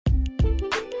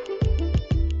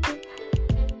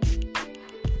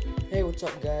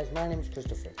What's up, guys? My name is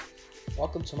Christopher.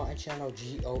 Welcome to my channel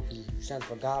GOE, which stands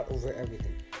for God Over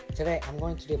Everything. Today, I'm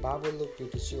going to do a Bible look through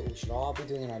to see what we should all be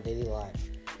doing in our daily life.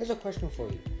 Here's a question for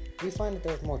you. Do you find that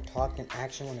there's more talk than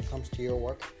action when it comes to your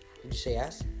work? Would you say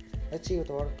yes? Let's see what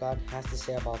the Word of God has to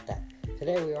say about that.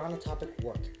 Today, we are on the topic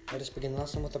work. Let us begin the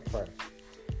lesson with a prayer.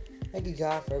 Thank you,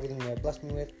 God, for everything you have blessed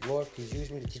me with. Lord, please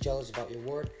use me to teach others about your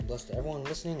word. Bless to everyone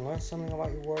listening, learn something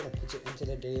about your word, and put it into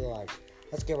their daily lives.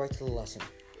 Let's get right to the lesson.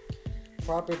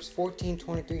 Proverbs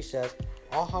 14:23 says,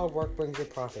 "All hard work brings a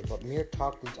profit, but mere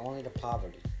talk leads only to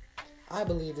poverty." I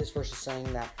believe this verse is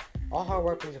saying that all hard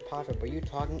work brings a profit, but you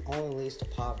talking only leads to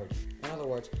poverty. In other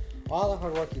words, all the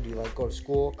hard work you do, like go to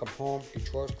school, come home, do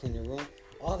chores, clean your room,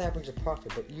 all that brings a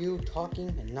profit, but you talking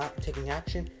and not taking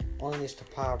action only leads to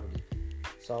poverty.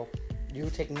 So,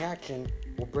 you taking action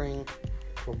will bring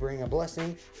a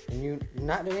blessing, and you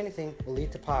not doing anything will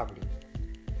lead to poverty.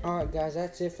 Alright, guys,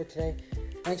 that's it for today.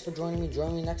 Thanks for joining me.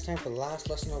 Join me next time for the last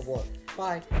lesson of work.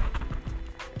 Bye.